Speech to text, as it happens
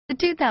The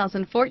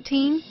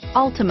 2014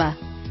 Altima.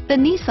 The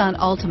Nissan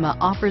Altima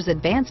offers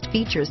advanced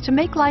features to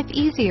make life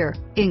easier,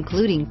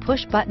 including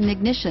push-button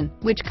ignition,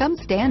 which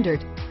comes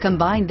standard.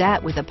 Combine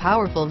that with a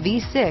powerful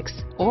V6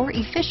 or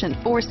efficient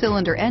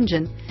 4-cylinder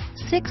engine,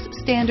 6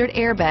 standard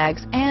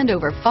airbags, and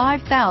over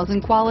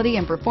 5,000 quality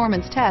and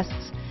performance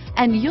tests,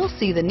 and you'll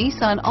see the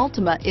Nissan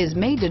Altima is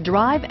made to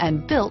drive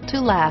and built to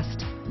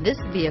last. This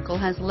vehicle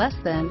has less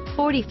than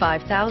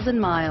 45,000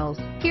 miles.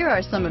 Here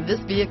are some of this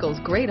vehicle's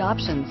great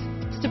options: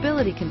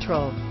 stability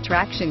control,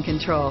 traction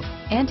control,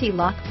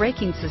 anti-lock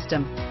braking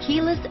system,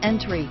 keyless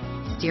entry,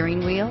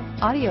 steering wheel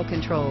audio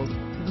controls,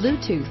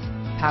 Bluetooth,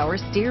 power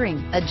steering,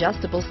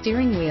 adjustable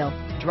steering wheel,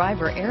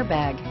 driver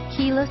airbag,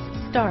 keyless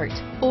start,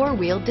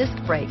 4-wheel disc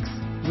brakes,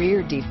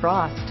 rear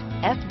defrost,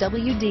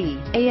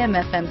 FWD,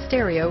 AM/FM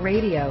stereo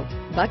radio,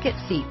 bucket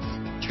seats,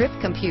 trip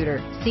computer,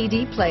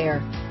 CD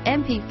player,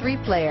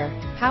 MP3 player,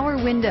 power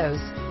windows,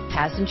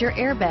 passenger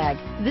airbag.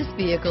 This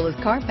vehicle is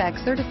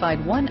Carfax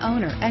certified one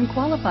owner and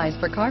qualifies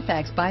for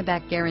Carfax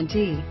buyback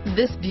guarantee.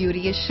 This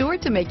beauty is sure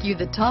to make you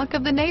the talk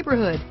of the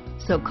neighborhood.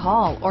 So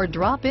call or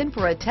drop in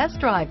for a test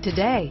drive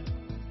today.